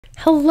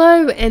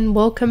Hello and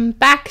welcome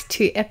back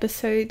to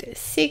episode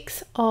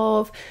 6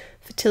 of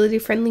Fertility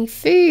Friendly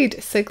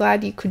Food. So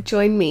glad you could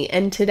join me,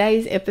 and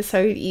today's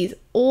episode is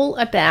all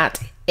about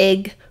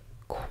egg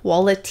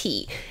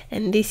quality,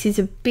 and this is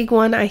a big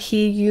one I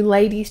hear you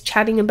ladies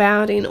chatting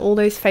about in all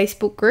those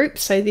Facebook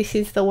groups, so this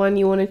is the one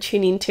you want to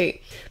tune into.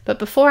 But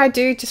before I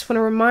do, just want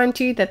to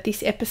remind you that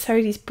this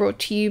episode is brought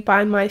to you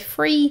by my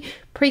free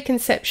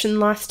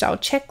preconception lifestyle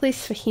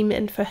checklist for him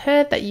and for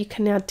her that you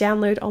can now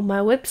download on my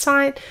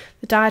website,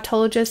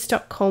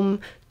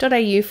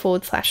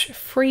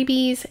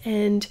 thedietologist.com.au/freebies,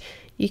 and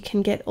you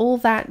can get all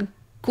that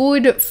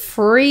good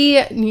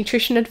free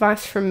nutrition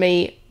advice from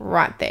me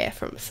right there,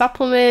 from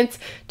supplements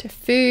to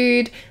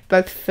food,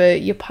 both for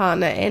your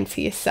partner and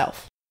for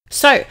yourself.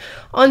 So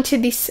on to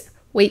this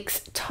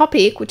week's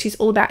topic, which is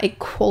all about egg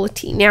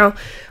quality. Now,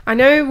 I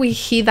know we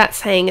hear that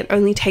saying it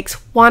only takes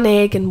one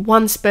egg and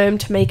one sperm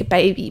to make a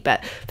baby,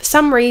 but for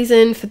some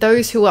reason, for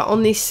those who are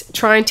on this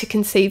trying to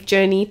conceive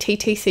journey,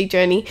 TTC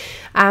journey,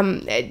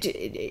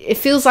 it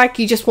feels like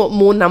you just want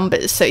more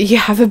numbers so you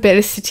have a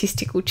better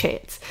statistical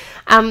chance.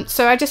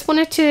 So I just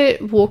wanted to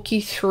walk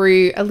you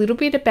through a little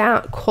bit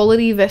about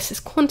quality versus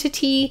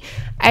quantity,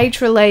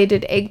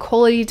 age-related egg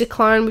quality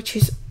decline, which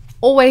is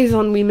always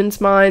on women's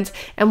minds,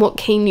 and what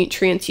key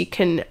nutrients you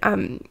can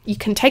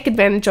take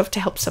advantage of to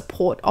help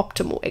support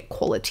optimal egg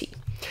quality.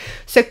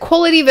 So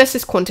quality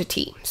versus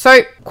quantity.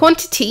 So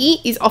quantity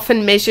is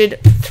often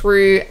measured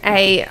through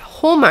a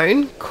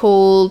hormone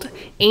called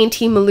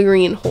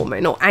anti-Mullerian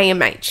hormone, or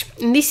AMH.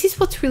 And this is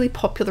what's really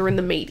popular in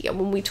the media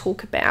when we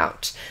talk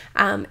about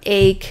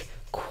egg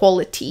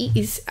quality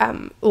is,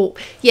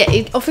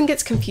 it often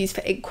gets confused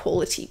for egg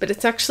quality, but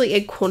it's actually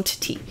egg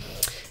quantity.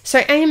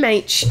 So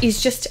AMH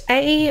is just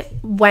a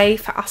way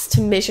for us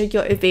to measure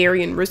your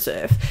ovarian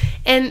reserve.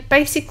 And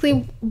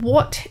basically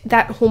what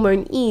that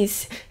hormone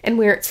is and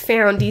where it's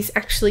found is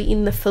actually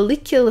in the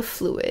follicular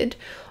fluid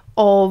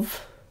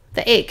of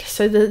the egg.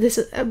 So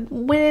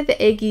where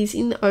the egg is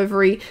in the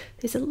ovary,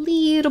 there's a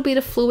little bit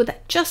of fluid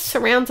that just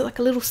surrounds it like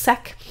a little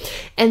sac,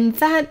 and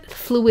that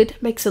fluid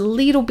makes a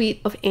little bit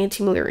of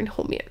anti-Mullerian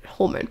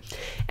hormone.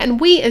 And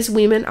we as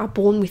women are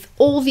born with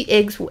all the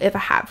eggs we'll ever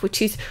have,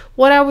 which is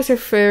what I was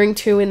referring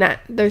to in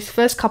those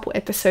first couple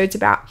episodes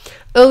about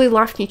early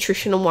life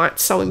nutrition and why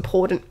it's so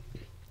important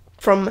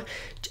from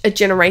a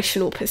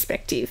generational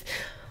perspective.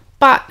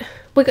 But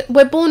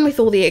we're born with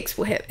all the eggs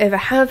we'll ever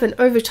have, and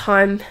over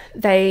time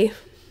they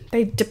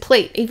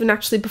deplete. Even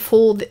actually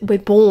before we're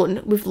born,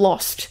 we've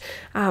lost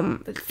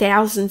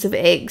thousands of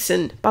eggs,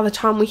 and by the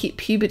time we hit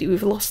puberty,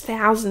 we've lost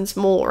thousands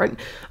more. And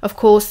of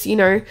course,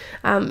 in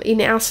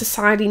our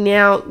society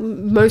now,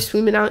 most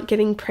women aren't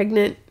getting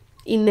pregnant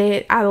in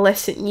their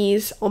adolescent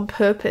years on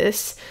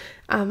purpose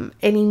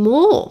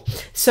anymore.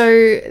 So,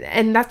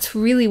 and that's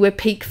really where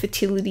peak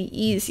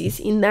fertility is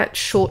in that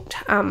short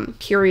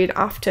period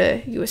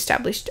after you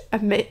established a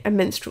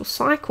menstrual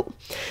cycle.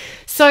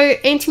 So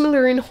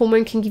anti-Mullerian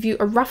hormone can give you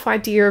a rough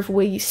idea of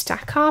where you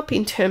stack up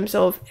in terms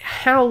of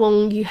how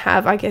long you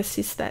have. I guess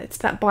it's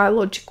that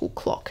biological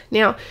clock.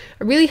 Now,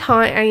 a really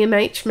high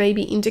AMH may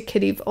be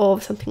indicative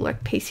of something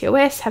like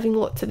PCOS, having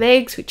lots of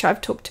eggs, which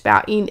I've talked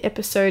about in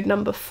episode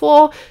number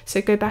 4.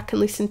 So go back and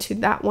listen to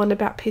that one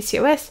about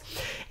PCOS.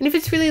 And if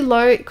it's really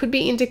low, it could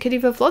be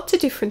indicative of lots of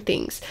different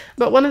things.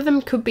 But one of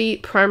them could be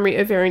primary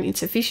ovarian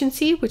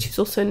insufficiency, which is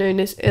also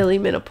known as early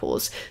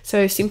menopause.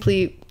 So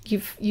simply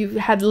you've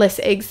had less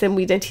eggs than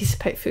we'd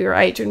anticipate for your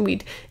age, and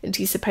we'd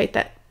anticipate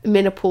that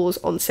menopause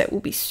onset will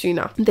be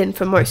sooner than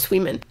for most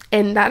women.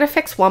 And that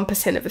affects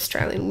 1% of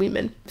Australian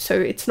women, so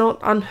it's not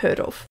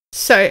unheard of.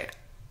 So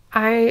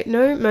I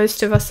know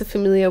most of us are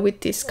familiar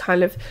with this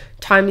kind of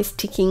time is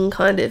ticking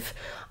kind of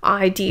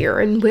idea,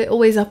 and we're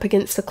always up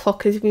against the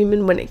clock as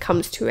women when it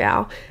comes to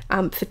our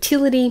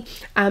fertility,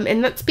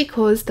 and that's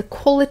because the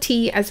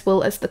quality as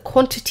well as the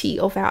quantity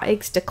of our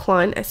eggs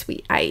decline as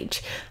we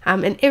age,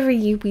 and every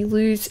year we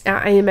lose,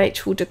 our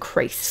AMH will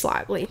decrease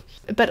slightly,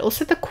 but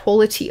also the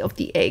quality of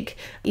the egg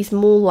is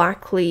more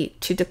likely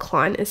to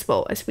decline as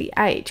well as we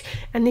age.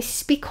 And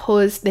this is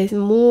because there's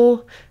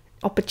more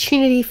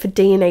opportunity for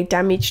DNA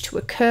damage to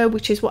occur,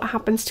 which is what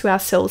happens to our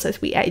cells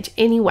as we age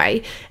anyway.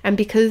 And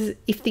because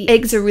if the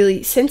eggs are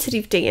really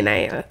sensitive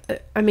DNA,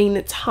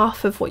 it's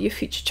half of what your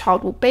future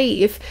child will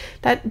be. If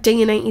that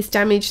DNA is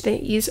damaged, there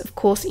is of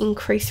course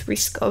increased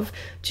risk of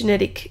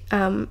genetic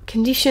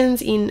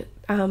conditions in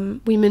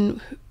women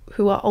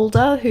who are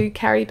older, who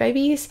carry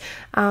babies,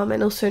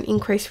 and also an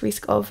increased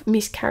risk of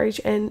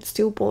miscarriage and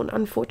stillborn,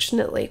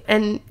 unfortunately.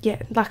 And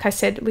yeah, like I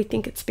said, we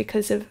think it's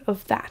because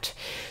of that.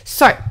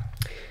 So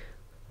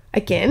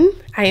again,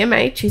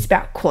 AMH is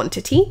about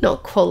quantity,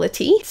 not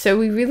quality. So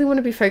we really want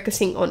to be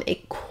focusing on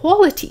egg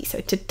quality. So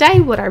today,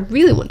 what I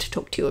really want to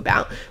talk to you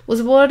about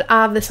was what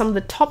are some of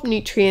the top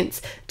nutrients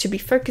to be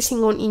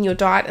focusing on in your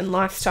diet and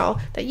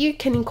lifestyle that you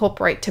can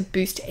incorporate to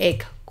boost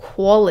egg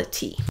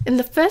quality. And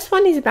the first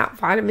one is about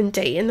vitamin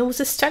D. And there was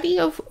a study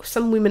of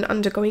some women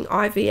undergoing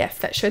IVF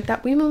that showed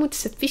that women with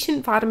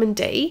sufficient vitamin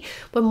D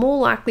were more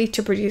likely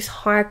to produce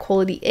higher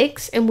quality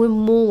eggs and were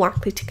more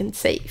likely to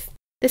conceive.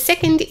 The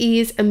second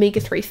is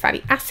omega-3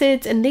 fatty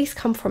acids, and these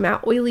come from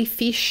our oily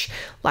fish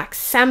like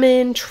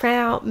salmon,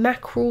 trout,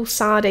 mackerel,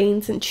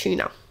 sardines, and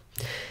tuna.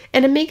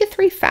 And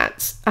omega-3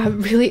 fats are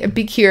really a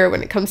big hero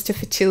when it comes to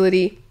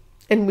fertility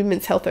and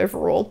women's health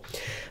overall.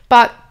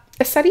 But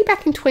a study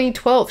back in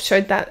 2012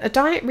 showed that a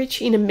diet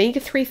rich in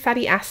omega-3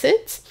 fatty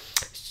acids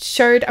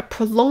showed a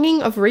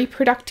prolonging of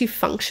reproductive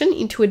function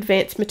into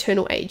advanced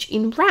maternal age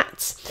in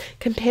rats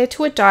compared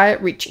to a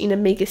diet rich in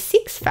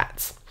omega-6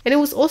 fats. And it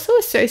was also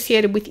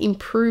associated with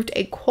improved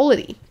egg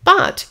quality.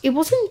 But it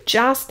wasn't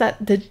just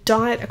that the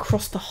diet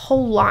across the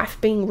whole life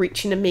being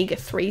rich in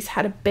omega-3s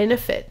had a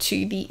benefit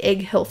to the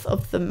egg health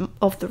of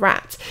the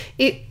rats.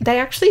 They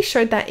actually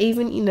showed that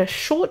even in a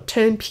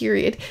short-term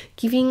period,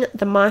 giving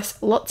the mice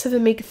lots of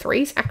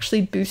omega-3s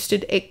actually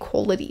boosted egg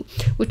quality,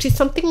 which is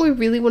something we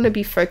really want to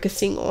be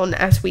focusing on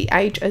as we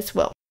age as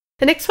well.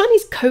 The next one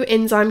is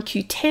coenzyme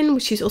Q10,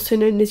 which is also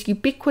known as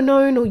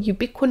ubiquinone or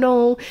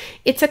ubiquinol.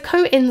 It's a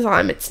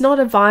coenzyme. It's not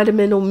a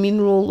vitamin or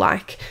mineral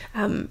like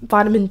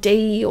vitamin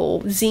D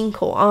or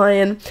zinc or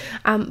iron,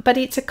 but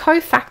it's a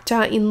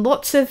cofactor in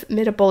lots of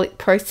metabolic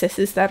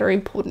processes that are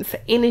important for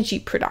energy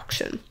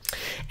production.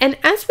 And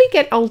as we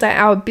get older,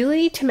 our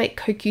ability to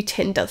make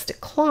CoQ10 does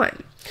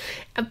decline.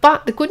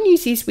 But the good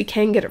news is we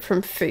can get it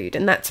from food,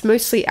 and that's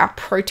mostly our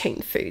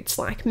protein foods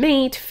like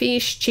meat,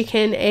 fish,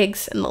 chicken,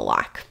 eggs, and the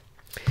like.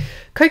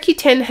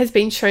 CoQ10 has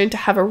been shown to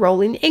have a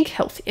role in egg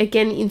health,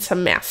 again in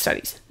some mouse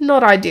studies.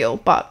 Not ideal,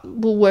 but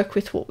we'll work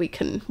with what we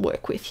can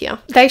work with here.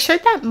 They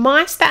showed that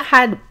mice that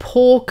had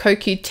poor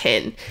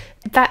CoQ10,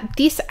 that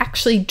this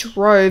actually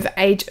drove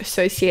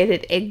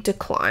age-associated egg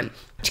decline,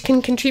 which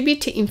can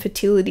contribute to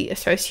infertility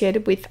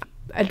associated with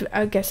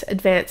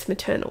advanced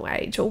maternal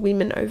age or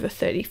women over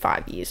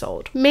 35 years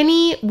old.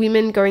 Many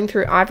women going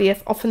through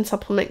IVF often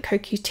supplement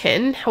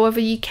CoQ10.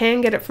 However, you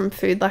can get it from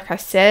food, like I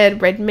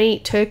said, red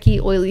meat, turkey,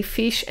 oily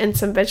fish, and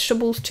some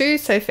vegetables too.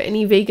 So for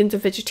any vegans or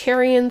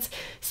vegetarians,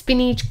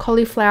 spinach,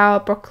 cauliflower,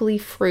 broccoli,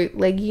 fruit,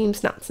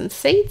 legumes, nuts, and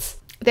seeds.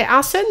 There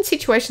are certain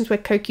situations where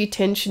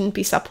CoQ10 shouldn't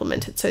be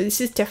supplemented. So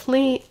this is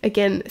definitely,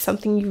 again,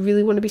 something you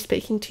really want to be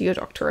speaking to your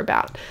doctor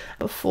about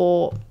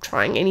before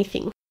trying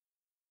anything.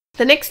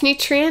 The next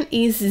nutrient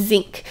is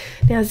zinc.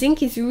 Now,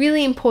 zinc is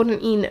really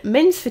important in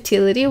men's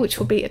fertility, which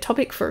will be a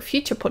topic for a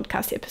future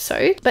podcast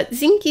episode. But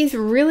zinc is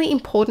really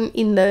important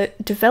in the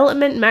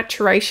development,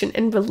 maturation,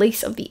 and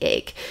release of the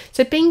egg.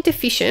 So being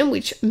deficient,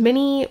 which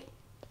many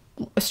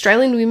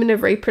Australian women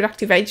of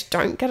reproductive age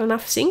don't get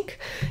enough zinc,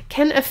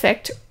 can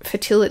affect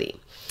fertility.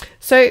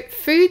 So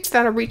foods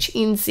that are rich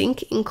in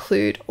zinc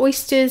include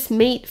oysters,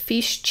 meat,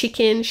 fish,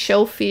 chicken,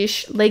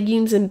 shellfish,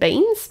 legumes, and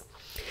beans.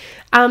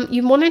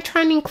 You want to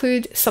try and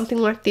include something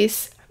like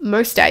this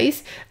most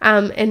days,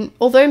 and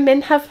although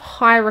men have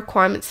higher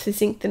requirements for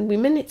zinc than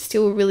women, it's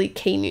still a really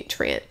key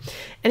nutrient.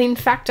 And in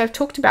fact, I've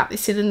talked about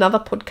this in another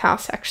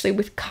podcast actually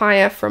with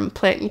Kaya from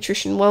Plant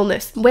Nutrition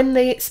Wellness. When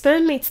the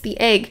sperm meets the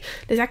egg,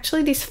 there's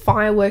actually this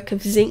firework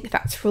of zinc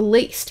that's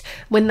released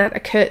when that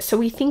occurs. So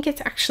we think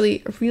it's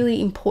actually a really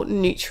important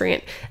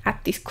nutrient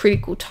at this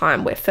critical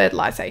time where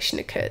fertilization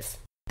occurs.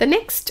 The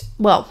next,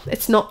 well,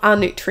 it's not a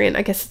nutrient,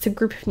 I guess it's a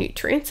group of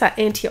nutrients, are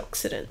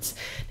antioxidants.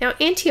 Now,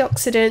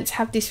 antioxidants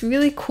have this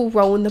really cool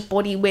role in the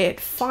body where it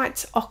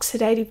fights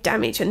oxidative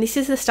damage, and this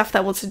is the stuff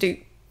that wants to do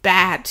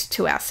bad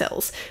to our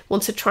cells,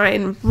 wants to try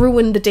and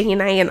ruin the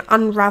DNA and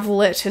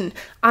unravel it and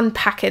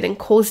unpack it and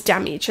cause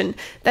damage, and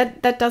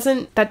that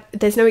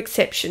there's no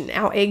exception.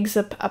 Our eggs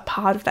are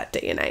part of that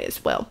DNA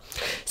as well.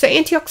 So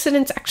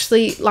antioxidants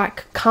actually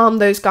like calm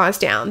those guys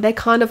down. They're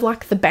kind of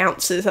like the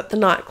bouncers at the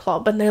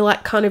nightclub, and they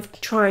like kind of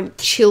try and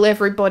chill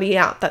everybody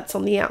out that's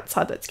on the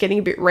outside that's getting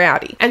a bit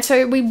rowdy. And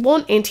so we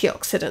want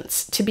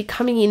antioxidants to be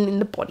coming in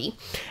the body,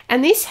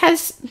 and this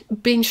has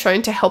been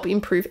shown to help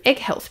improve egg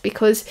health,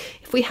 because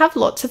if we have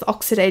lots of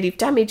oxidative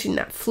damage in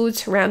that fluid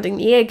surrounding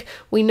the egg,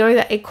 we know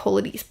that egg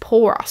quality is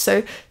poorer.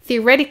 So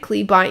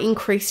theoretically, by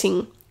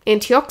increasing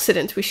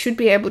antioxidants, we should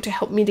be able to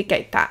help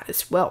mitigate that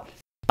as well.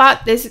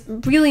 But there's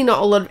really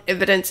not a lot of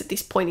evidence at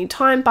this point in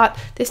time, but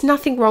there's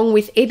nothing wrong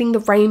with eating the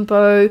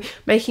rainbow,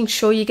 making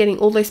sure you're getting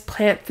all those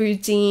plant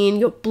foods in,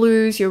 your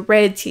blues, your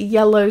reds, your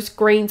yellows,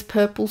 greens,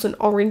 purples, and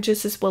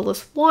oranges, as well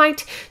as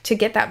white, to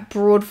get that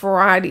broad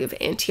variety of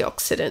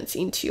antioxidants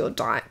into your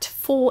diet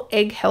for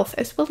egg health,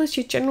 as well as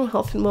your general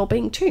health and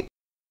well-being too.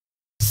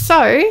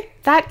 So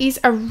that is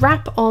a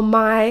wrap on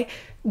my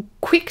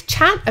quick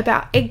chat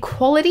about egg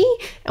quality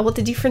and what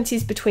the difference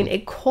is between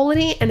egg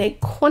quality and egg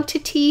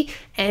quantity,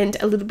 and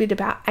a little bit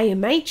about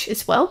AMH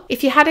as well.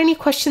 If you had any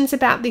questions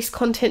about this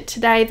content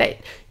today that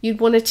you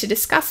wanted to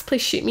discuss,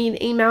 please shoot me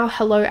an email,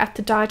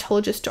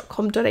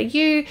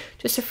 hello@thedietologist.com.au.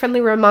 Just a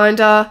friendly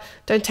reminder,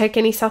 don't take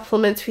any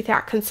supplements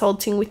without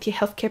consulting with your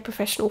healthcare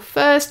professional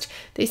first.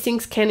 These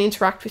things can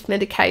interact with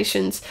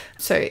medications,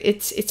 so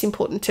it's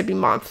important to be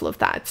mindful of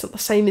that. It's not the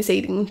same as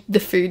eating the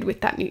food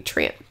with that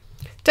nutrient.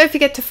 Don't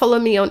forget to follow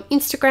me on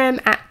Instagram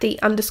at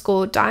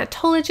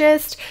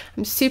 @the_dietologist.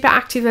 I'm super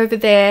active over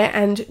there,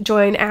 and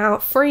join our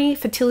free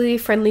Fertility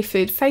Friendly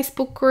Food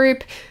Facebook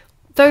group.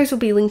 Those will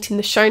be linked in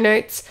the show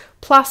notes.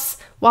 Plus,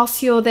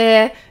 Whilst you're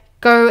there,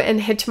 go and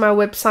head to my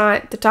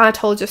website,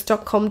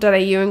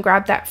 thedietologist.com.au, and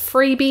grab that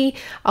freebie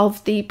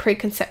of the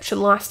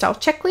preconception lifestyle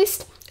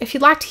checklist. If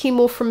you'd like to hear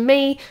more from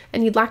me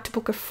and you'd like to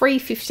book a free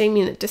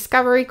 15-minute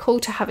discovery call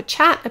to have a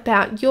chat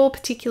about your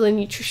particular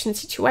nutrition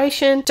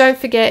situation, don't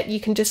forget you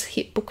can just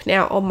hit book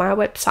now on my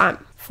website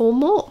for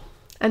more.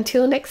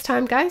 Until next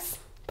time, guys,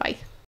 bye.